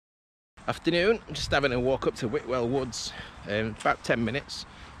Afternoon, I'm just having a walk up to Whitwell Woods, about 10 minutes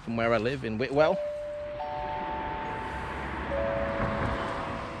from where I live in Whitwell.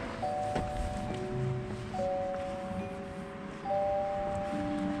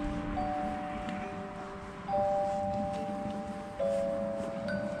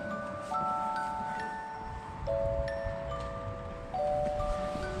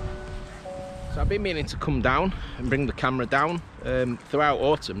 So I've been meaning to come down and bring the camera down throughout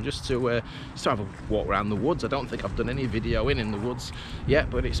autumn just to have a walk around the woods. I don't think I've done any video in the woods yet,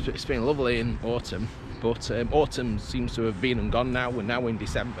 but it's been lovely in autumn. But autumn seems to have been and gone now. We're now in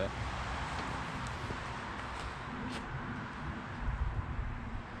December.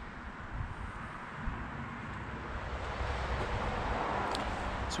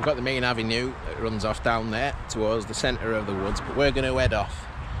 So we've got the main avenue that runs off down there towards the centre of the woods, but we're going to head off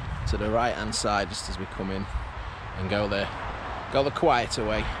to the right hand side just as we come in and go the quieter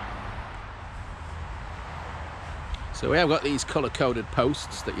way. So we have got these colour coded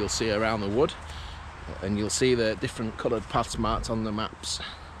posts that you'll see around the wood, and you'll see the different coloured paths marked on the maps.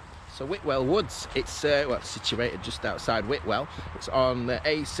 So Whitwell Woods, it's situated just outside Whitwell. It's on the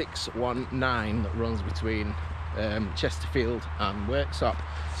A619 that runs between Chesterfield and Worksop,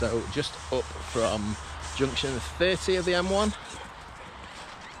 so just up from junction 30 of the M1.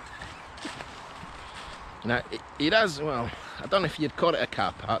 Now it has, well, I don't know if you'd call it a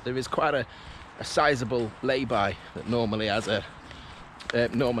car park. There is quite a sizable lay-by that normally has a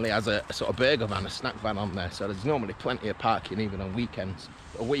sort of burger van, a snack van on there, so there's normally plenty of parking even on weekends.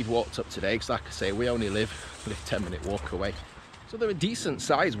 But we've walked up today because, like I say, we only live 10-minute walk away. So they're a decent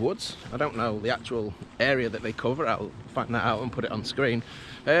sized woods. I don't know the actual area that they cover. I'll find that out and put it on screen.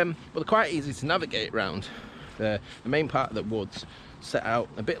 But they're quite easy to navigate around. The main part of the woods set out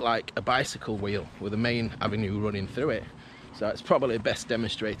a bit like a bicycle wheel with a main avenue running through it. So it's probably best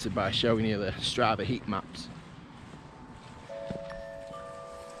demonstrated by showing you the Strava heat maps.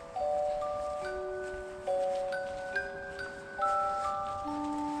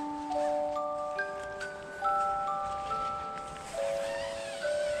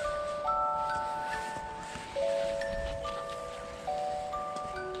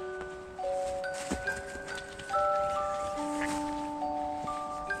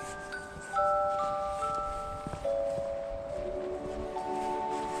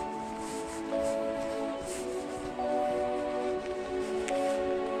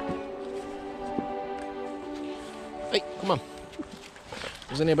 Hey, come on.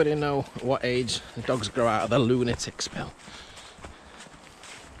 Does anybody know at what age the dogs grow out of the lunatic spell?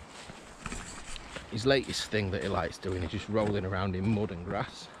 His latest thing that he likes doing is just rolling around in mud and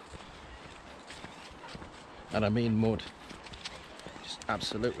grass. And I mean mud. Just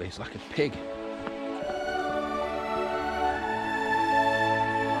absolutely, it's like a pig.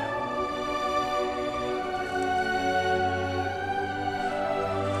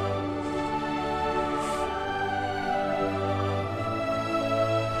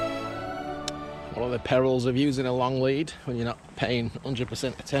 One of the perils of using a long lead when you're not paying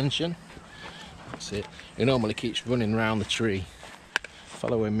 100% attention. That's it. He normally keeps running around the tree,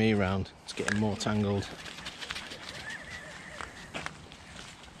 following me around. It's getting more tangled.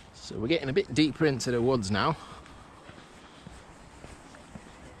 So we're getting a bit deeper into the woods now.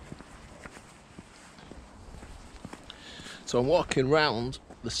 So I'm walking round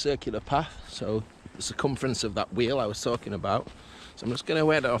the circular path, so the circumference of that wheel I was talking about. So I'm just going to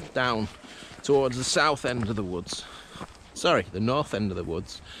head off down towards the south end of the woods. Sorry, the north end of the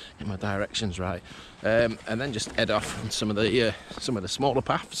woods. Get my directions right. And then just head off on some of the smaller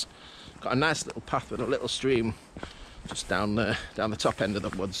paths. Got a nice little path with a little stream just down the top end of the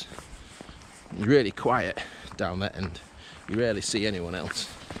woods. Really quiet down that end. You rarely see anyone else.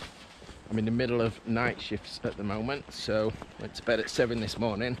 I'm in the middle of night shifts at the moment, so went to bed at 7 this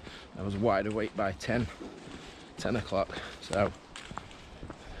morning. I was wide awake by 10 o'clock. So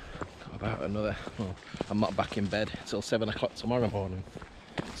about another, well, I'm not back in bed until 7 o'clock tomorrow morning,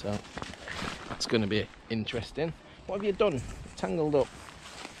 so that's going to be interesting. What have you done? Tangled up.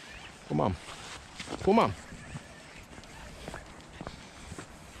 Come on, come on,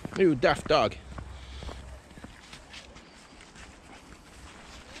 you daft dog.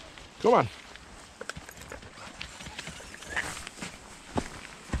 Come on.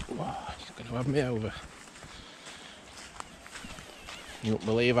 Whoa, he's going to have me over. You won't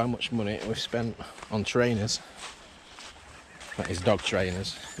believe how much money we've spent on trainers. That is dog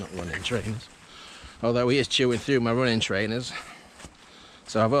trainers, not running trainers. Although he is chewing through my running trainers.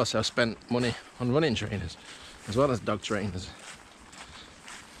 So I've also spent money on running trainers as well as dog trainers.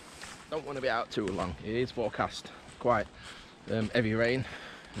 Don't want to be out too long. It is forecast quite heavy rain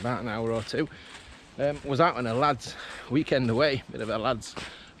about an hour or two. Was out on a lads weekend away, bit of a lads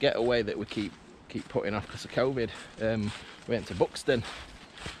getaway that we keep putting off because of COVID. Went to Buxton,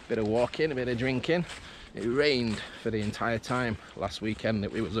 bit of walking, a bit of drinking. It rained for the entire time last weekend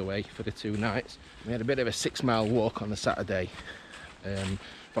that we was away for the 2 nights. We had a bit of a 6-mile walk on the Saturday,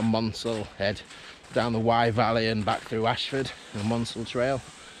 from Monsell Head down the Wye Valley and back through Ashford, the Monsell Trail.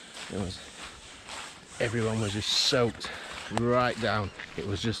 Everyone was just soaked right down. It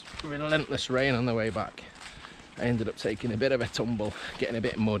was just relentless rain on the way back. I ended up taking a bit of a tumble, getting a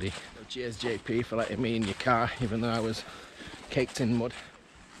bit muddy. So cheers JP for letting me in your car, even though I was caked in mud.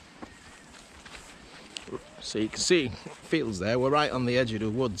 So you can see fields there. We're right on the edge of the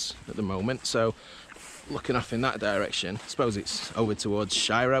woods at the moment, so looking off in that direction, I suppose it's over towards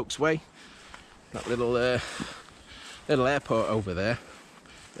Shire Oaks Way. That little airport over there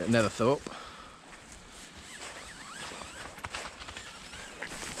at Netherthorpe.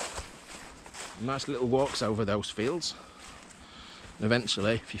 Nice little walks over those fields. And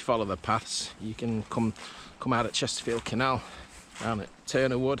eventually, if you follow the paths, you can come out at Chesterfield Canal, down at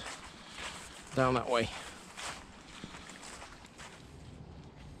Turner Wood, down that way.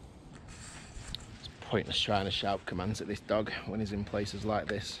 It's pointless trying to shout commands at this dog when he's in places like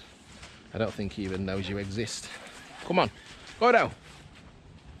this. I don't think he even knows you exist. Come on, go down.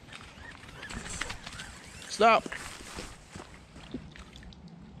 Stop.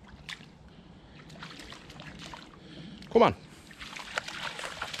 Come on.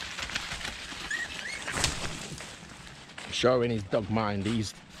 I'm sure in his dog mind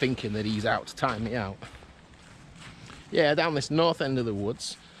he's thinking that he's out to time me out. Yeah, down this north end of the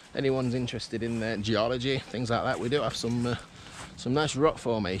woods, anyone's interested in geology, things like that, we do have some nice rock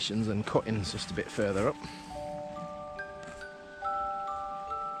formations and cuttings just a bit further up.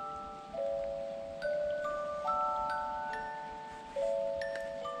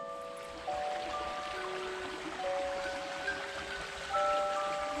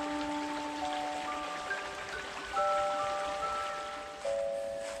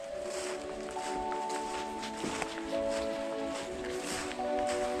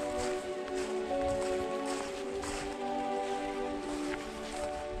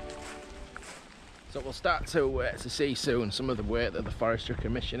 So we'll start to see soon some of the work that the Forestry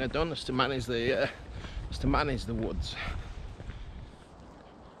Commission have done just to manage the woods.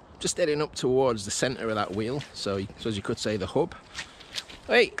 Just heading up towards the centre of that wheel, so as you could say, the hub.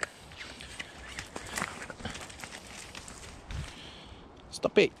 Hey,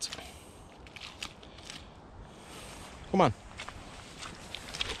 stop it! Come on.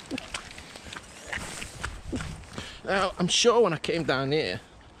 Now I'm sure when I came down here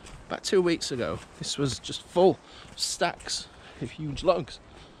about 2 weeks ago, this was just full of stacks of huge logs.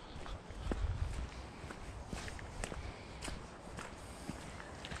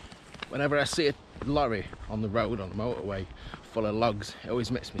 Whenever I see a lorry on the road, on the motorway, full of logs, it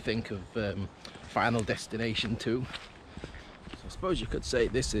always makes me think of Final Destination 2. So I suppose you could say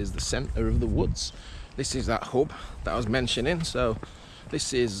this is the centre of the woods. This is that hub that I was mentioning, so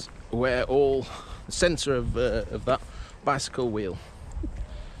this is where all the centre of that bicycle wheel.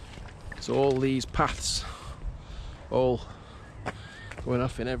 So all these paths, all going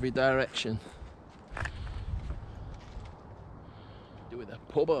off in every direction. Do with a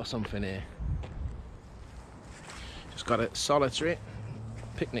pub or something here. Just got a solitary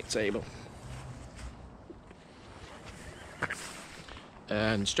picnic table.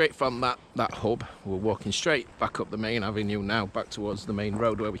 And straight from that hub, we're walking straight back up the main avenue now, back towards the main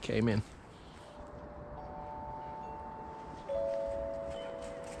road where we came in.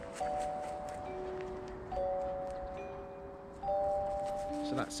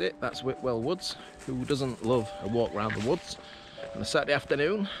 So that's it, that's Whitwell Woods. Who doesn't love a walk around the woods on a Saturday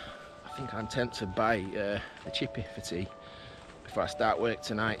afternoon? I think I intend to buy a chippy for tea before I start work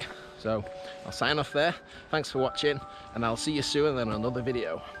tonight. So I'll sign off there. Thanks for watching, and I'll see you soon in another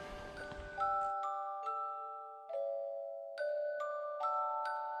video.